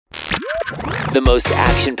The most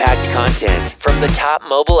action-packed content from the top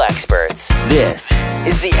mobile experts. This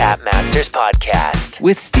is the App Masters Podcast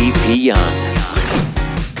with Steve P. Young.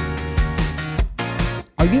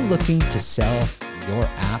 Are you looking to sell your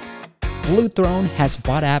app? Blue Throne has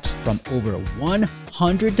bought apps from over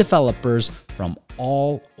 100 developers from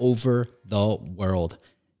all over the world.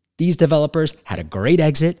 These developers had a great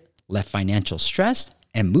exit, left financial stress,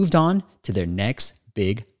 and moved on to their next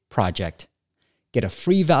big project. Get a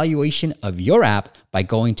free valuation of your app by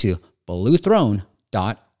going to bluethrone.io.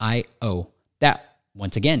 That,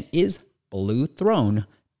 once again, is bluethrone.io.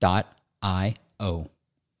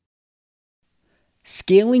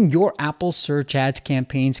 Scaling your Apple search ads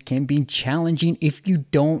campaigns can be challenging if you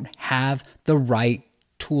don't have the right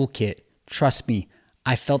toolkit. Trust me,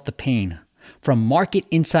 I felt the pain. From market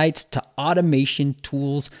insights to automation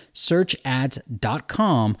tools,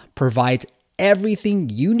 searchads.com provides everything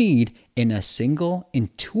you need in a single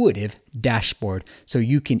intuitive dashboard so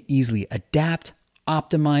you can easily adapt,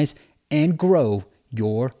 optimize, and grow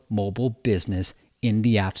your mobile business in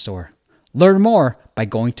the App Store. Learn more by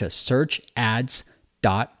going to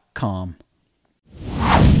searchads.com.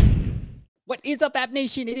 What is up, App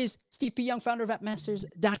Nation? It is Steve P. Young, founder of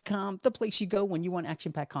appmasters.com, the place you go when you want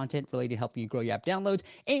action-packed content related to helping you grow your app downloads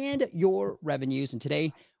and your revenues. And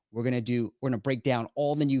today we're gonna break down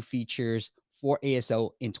all the new features for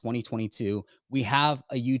ASO in 2022. We have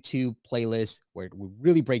a YouTube playlist where we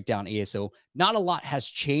really break down ASO. Not a lot has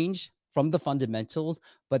changed from the fundamentals,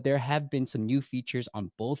 but there have been some new features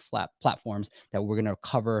on both platforms that we're gonna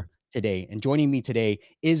cover today. And joining me today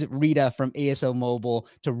is Rita from ASO Mobile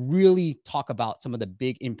to really talk about some of the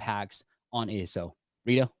big impacts on ASO.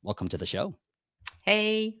 Rita, welcome to the show.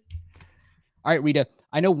 Hey. All right, Rita,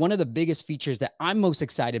 I know one of the biggest features that I'm most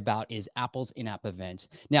excited about is Apple's in-app events.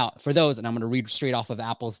 Now, for those, and I'm going to read straight off of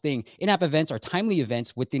Apple's thing, in-app events are timely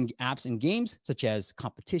events within apps and games, such as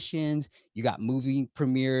competitions, you got movie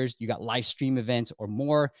premieres, you got live stream events or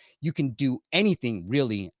more. You can do anything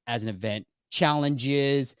really as an event,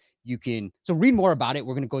 challenges. So read more about it.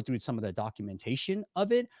 We're going to go through some of the documentation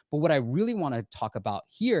of it. But what I really want to talk about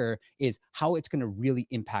here is how it's going to really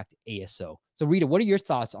impact ASO. So Rita, what are your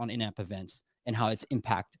thoughts on in-app events and how it's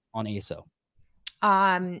impact on ASO?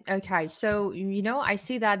 Okay. So, I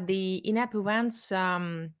see that the in-app events,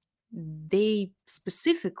 they're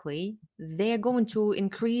going to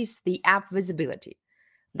increase the app visibility.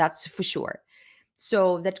 That's for sure.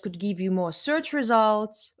 So that could give you more search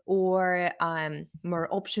results or more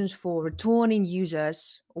options for returning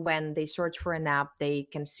users when they search for an app. They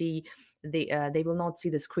can see they will not see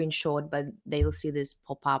the screenshot, but they will see this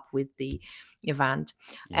pop up with the event.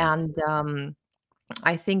 Yeah. And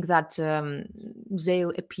I think that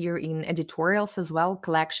they'll appear in editorials as well,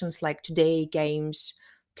 collections like Today, Games,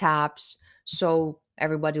 Tabs. So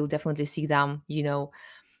everybody will definitely see them,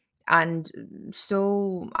 And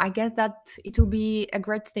so I guess that it will be a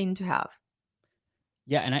great thing to have.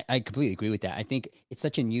 Yeah, and I completely agree with that. I think it's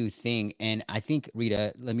such a new thing. And I think,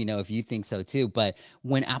 Rita, let me know if you think so too. But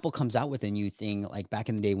when Apple comes out with a new thing, like back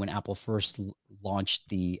in the day when Apple first launched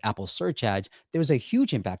the Apple search ads, there was a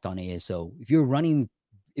huge impact on ASO. If you're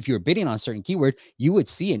bidding on a certain keyword, you would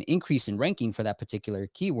see an increase in ranking for that particular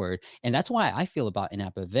keyword. And that's why I feel about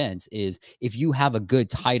in-app events is if you have a good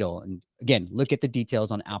title, and again, look at the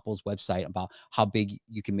details on Apple's website about how big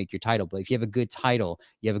you can make your title. But if you have a good title,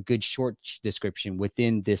 you have a good short description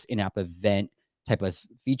within this in-app event type of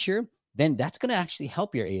feature, then that's going to actually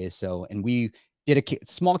help your ASO. And we did a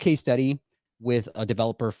small case study with a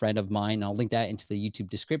developer friend of mine. I'll link that into the YouTube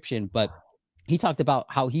description, but he talked about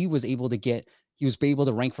how he was able to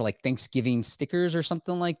rank for like Thanksgiving stickers or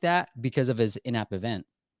something like that because of his in-app event.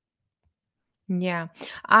 Yeah,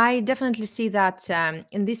 I definitely see that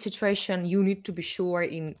in this situation, you need to be sure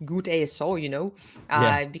in good ASO,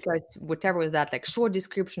 because whatever that, like short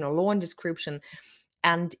description or long description,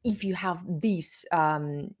 and if you have this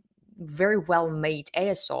very well made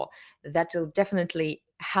ASO, that will definitely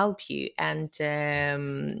help you. And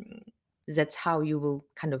that's how you will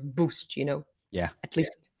kind of boost, Yeah. At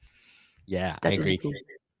least. Yeah, I agree. Cool.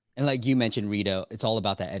 And like you mentioned, Rita, it's all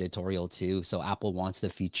about that editorial too. So Apple wants to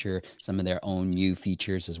feature some of their own new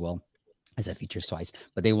features as well. I said features twice,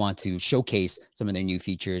 but they want to showcase some of their new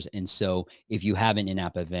features. And so if you have an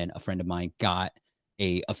in-app event, a friend of mine got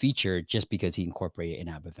a feature just because he incorporated an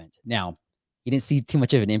in-app event. Now, he didn't see too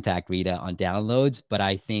much of an impact, Rita, on downloads, but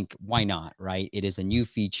I think why not, right? It is a new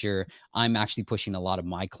feature. I'm actually pushing a lot of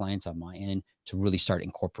my clients on my end to really start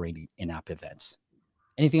incorporating in-app events.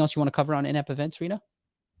 Anything else you want to cover on in-app events, Rita?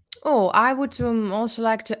 Oh, I would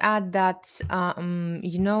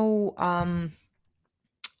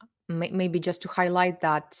maybe just to highlight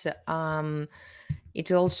that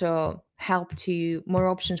it also help to more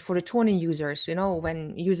options for returning users.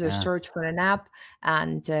 When users Yeah. search for an app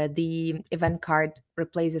and the event card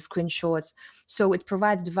replaces screenshots, so it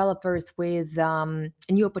provides developers with a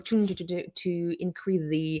new opportunity to increase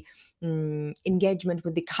the engagement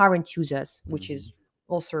with the current users, which Mhm. is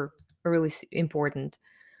also really important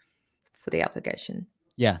for the application.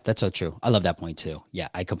 Yeah, that's so true. I love that point too. Yeah,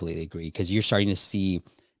 I completely agree because you're starting to see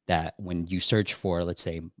that when you search for, let's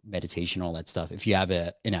say, meditation, all that stuff, if you have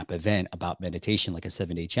a in-app event about meditation, like a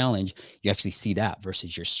 7-day challenge, you actually see that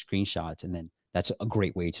versus your screenshots. And then that's a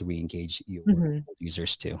great way to re-engage your Mhm.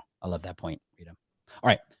 users too. I love that point, Rita. All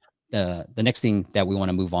right. The next thing that we want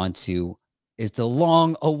to move on to is the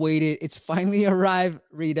long awaited, it's finally arrived,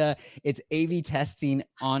 Rita. It's A/B testing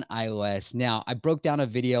on iOS. Now, I broke down a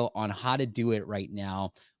video on how to do it right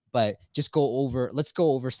now, but let's go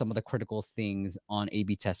over some of the critical things on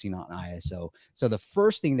A/B testing on iOS. So the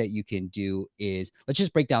first thing that you can do is, let's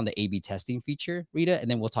just break down the A/B testing feature, Rita,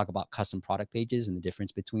 and then we'll talk about custom product pages and the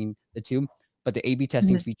difference between the two. But the A/B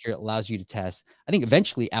testing Mhm. feature allows you to test, I think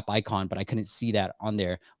eventually app icon, but I couldn't see that on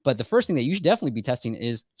there. But the first thing that you should definitely be testing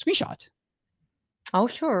is screenshot. Oh,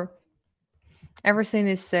 sure. Everything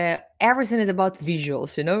is about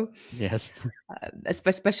visuals. Yes.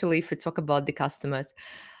 Especially if we talk about the customers.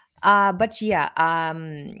 But yeah,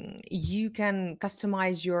 you can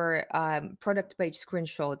customize your product page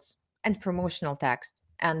screenshots and promotional text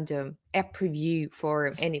and app preview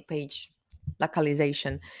for any page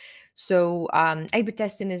localization. So A/B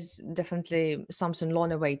testing is definitely something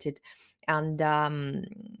long awaited, and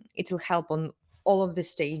it will help on all of the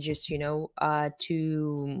stages, to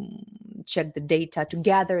check the data, to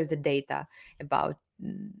gather the data about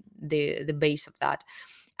the base of that,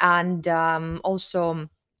 and also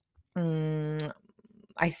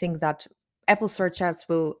I think that Apple Search Ads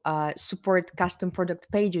will support custom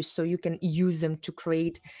product pages, so you can use them to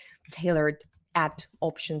create tailored ad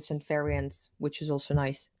options and variants, which is also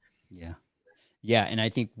nice. Yeah. Yeah, and I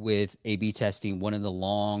think with A/B testing, one of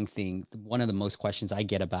the most questions I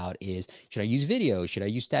get about is, should I use video? Should I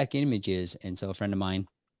use static images? And so a friend of mine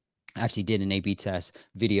actually did an A/B test,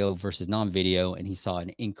 video versus non-video, and he saw an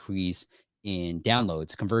increase in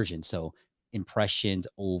downloads conversion. So impressions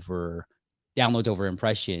over downloads over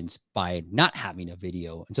impressions by not having a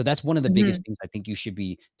video. And so that's one of the biggest Mhm. things I think you should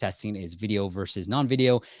be testing is video versus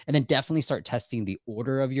non-video. And then definitely start testing the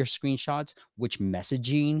order of your screenshots, which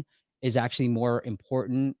messaging is actually more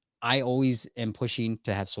important. I always am pushing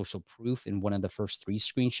to have social proof in one of the first 3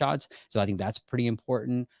 screenshots. So I think that's pretty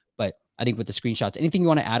important. But I think with the screenshots, anything you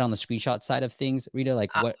want to add on the screenshot side of things, Rita?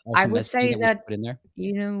 Like I what are I some would messaging say that we should that put in there?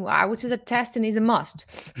 I would say that testing is a must.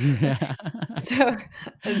 So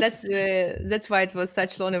that's why it was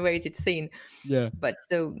such long awaited thing. Yeah. But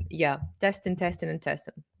so yeah, testing, and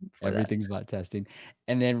testing for that. Everything's about testing.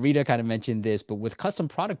 And then Rita kind of mentioned this, but with custom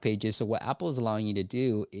product pages, so what Apple is allowing you to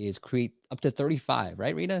do is create up to 35,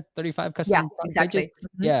 right, Rita? 35 Yeah, custom product pages? exactly.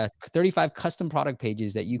 Mhm. Yeah, 35 custom product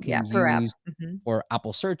pages that you Yeah, can per app. use Mhm. for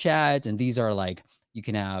Apple search ads. And these are like, you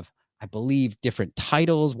can have, I believe, different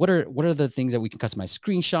titles. What are the things that we can customize?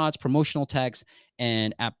 Screenshots, promotional text,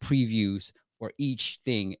 and app previews for each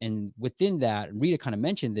thing. And within that, Rita kind of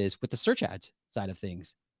mentioned this with the search ads side of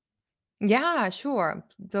things. Yeah, sure.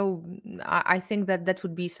 So I think that that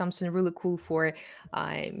would be something really cool for,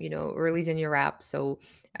 releasing your app. So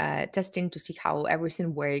testing to see how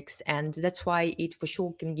everything works, and that's why it for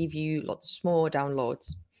sure can give you lots more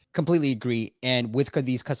downloads. Completely agree. And with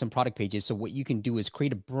these custom product pages, so what you can do is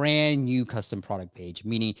create a brand new custom product page,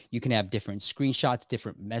 meaning you can have different screenshots,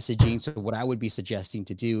 different messaging. So what I would be suggesting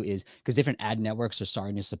to do is, because different ad networks are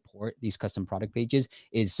starting to support these custom product pages,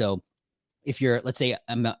 is so if you're, let's say,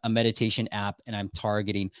 a meditation app and I'm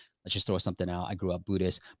targeting, let's just throw something out. I grew up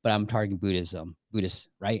Buddhist, but I'm targeting Buddhists,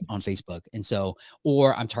 right, on Facebook. And so,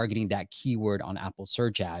 or I'm targeting that keyword on Apple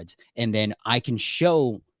search ads. And then I can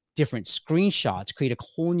show different screenshots, create a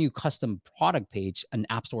whole new custom product page, an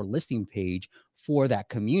app store listing page for that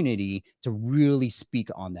community to really speak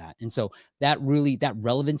on that. And so that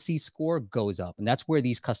relevancy score goes up. And that's where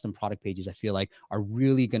these custom product pages, I feel like, are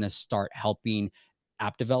really going to start helping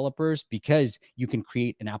app developers, because you can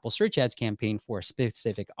create an Apple search ads campaign for a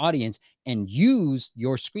specific audience and use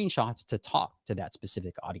your screenshots to talk to that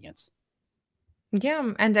specific audience.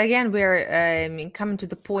 Yeah, and again, we're coming to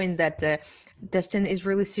the point that testing is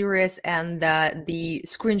really serious, and the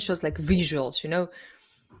screenshots, like visuals,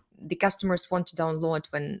 the customers want to download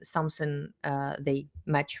when something they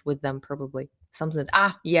match with them, probably something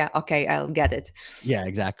that, yeah, okay, I'll get it. Yeah,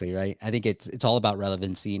 exactly. Right. I think it's all about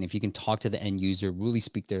relevancy. And if you can talk to the end user, really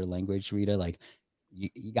speak their language, Rita, like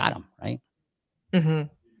you got them, right? Mm-hmm.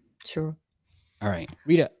 Sure. All right,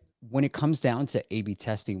 Rita, when it comes down to A/B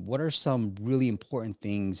testing, what are some really important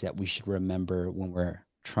things that we should remember when we're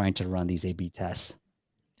trying to run these A/B tests?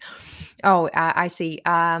 Oh, I see.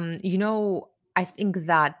 I think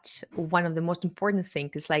that one of the most important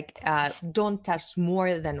things is like don't test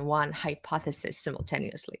more than one hypothesis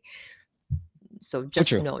simultaneously. So So just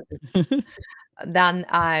true. note. Then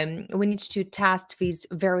we need to test these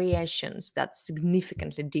variations that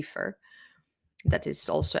significantly differ. That is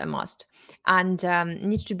also a must. And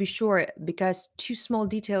needs to be sure because too small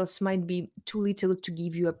details might be too little to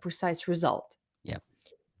give you a precise result. Yeah.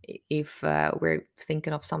 If we're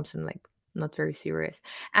thinking of something like not very serious.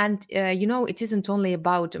 And it isn't only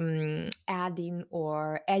about adding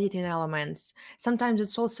or editing elements. Sometimes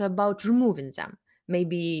it's also about removing them.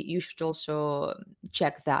 Maybe you should also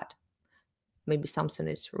check that. Maybe something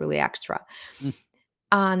is really extra. Mm,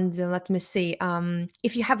 And let me see.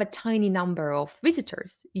 If you have a tiny number of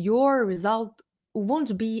visitors, your result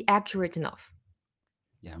won't be accurate enough.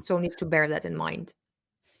 yeah. So you need to bear that in mind.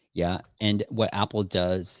 Yeah. And what Apple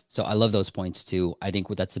does, so I love those points too. I think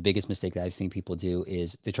that's the biggest mistake that I've seen people do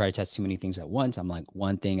is they try to test too many things at once. I'm like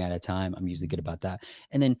one thing at a time. I'm usually good about that.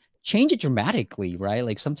 And then change it dramatically, right?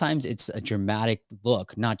 Like sometimes it's a dramatic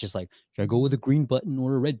look, not just like, should I go with a green button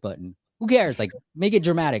or a red button? Who cares? Like make it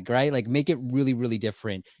dramatic, right? Like make it really, really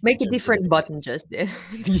different in Make a terms of the different button just.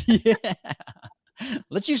 yeah.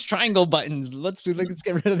 Let's use triangle buttons. Let's get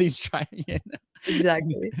rid of these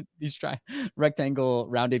Exactly. these rectangle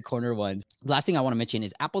rounded corner ones. Last thing I want to mention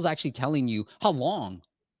is Apple's actually telling you how long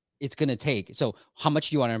it's going to take. So how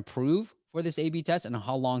much do you want to improve for this A/B test and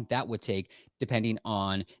how long that would take depending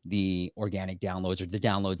on the organic downloads or the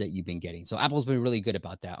downloads that you've been getting. So Apple's been really good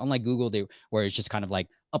about that. Unlike Google, where it's just kind of like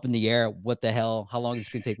up in the air, what the hell, how long is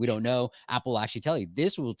it going to take? We don't know. Apple will actually tell you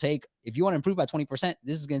this will take, if you want to improve by 20%,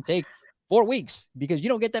 this is going to take 4 weeks because you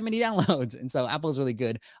don't get that many downloads. And so Apple is really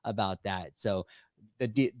good about that. So the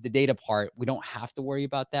data part, we don't have to worry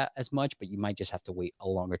about that as much, but you might just have to wait a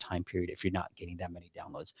longer time period if you're not getting that many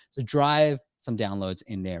downloads. So drive some downloads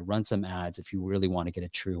in there, run some ads if you really want to get a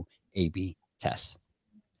true A/B test.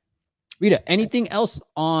 Rita, anything else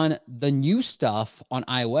on the new stuff on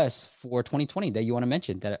iOS for 2020 that you want to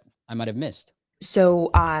mention that I might have missed? So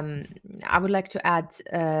I would like to add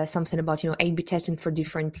something about A/B testing for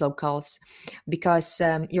different locales, because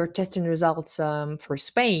your testing results for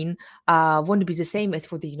Spain won't be the same as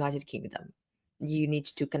for the United Kingdom. You need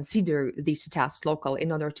to consider these tests local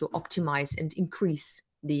in order to optimize and increase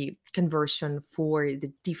the conversion for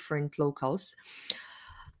the different locales.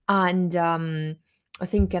 And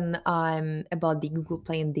thinking about the Google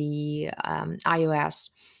Play and the iOS,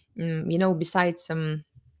 besides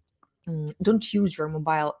don't use your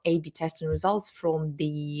mobile A/B testing results from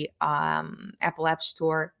the Apple App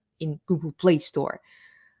Store in Google Play Store.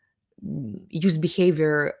 User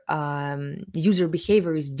behavior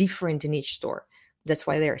is different in each store. That's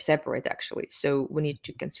why they are separate, actually. So we need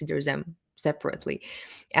to consider them separately.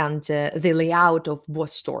 And the layout of both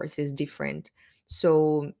stores is different.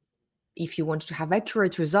 So if you want to have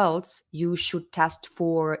accurate results, you should test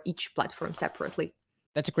for each platform separately.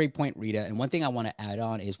 That's a great point, Rita. And one thing I want to add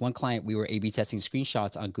on is one client, we were A/B testing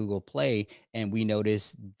screenshots on Google Play, and we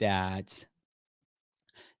noticed that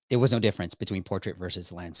there was no difference between portrait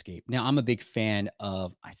versus landscape. Now, I'm a big fan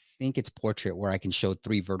of, I think it's portrait, where I can show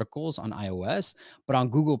 3 verticals on iOS, but on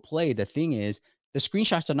Google Play, the thing is the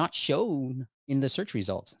screenshots are not shown in the search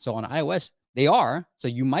results. So on iOS, they are. So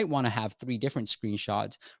you might want to have 3 different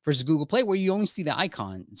screenshots versus Google Play where you only see the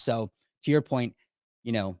icon. So to your point,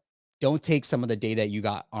 don't take some of the data you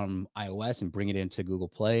got on iOS and bring it into Google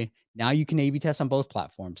Play. Now you can A/B test on both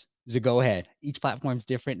platforms. So go ahead. Each platform is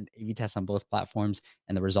different. A/B test on both platforms,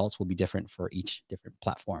 and the results will be different for each different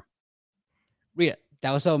platform. Rita, that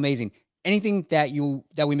was so amazing. Anything that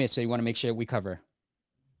we missed that you want to make sure we cover?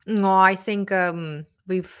 No, I think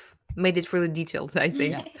we've made it really detailed, I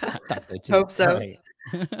think. Yeah, I thought so too. Hope so. All right.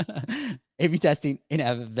 A/B testing in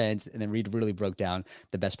events, and then Reed really broke down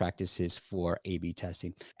the best practices for A/B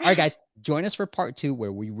testing. All right, guys, join us for part 2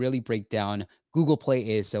 where we really break down Google Play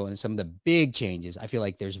ASO and some of the big changes. I feel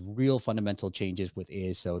like there's real fundamental changes with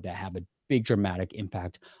ASO that have a big dramatic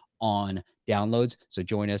impact on downloads. So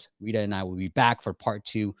join us. Rita and I will be back for part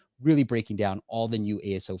 2, really breaking down all the new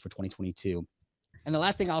ASO for 2022. And the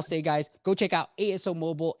last thing I'll say, guys, go check out ASO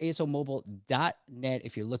Mobile, asomobile.net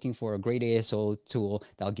if you're looking for a great ASO tool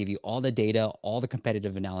that'll give you all the data, all the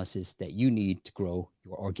competitive analysis that you need to grow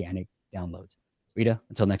your organic downloads. Rita,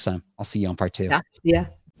 until next time, I'll see you on part 2. Yeah.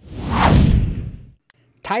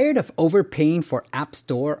 Tired of overpaying for App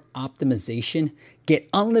Store optimization? Get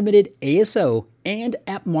unlimited ASO and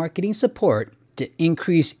app marketing support to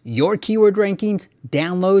increase your keyword rankings,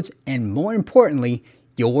 downloads, and more importantly,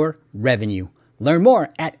 your revenue. Learn more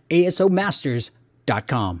at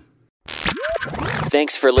asomasters.com.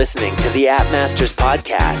 Thanks for listening to the App Masters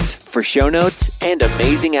podcast. For show notes and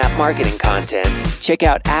amazing app marketing content, check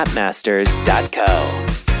out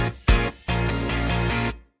appmasters.co.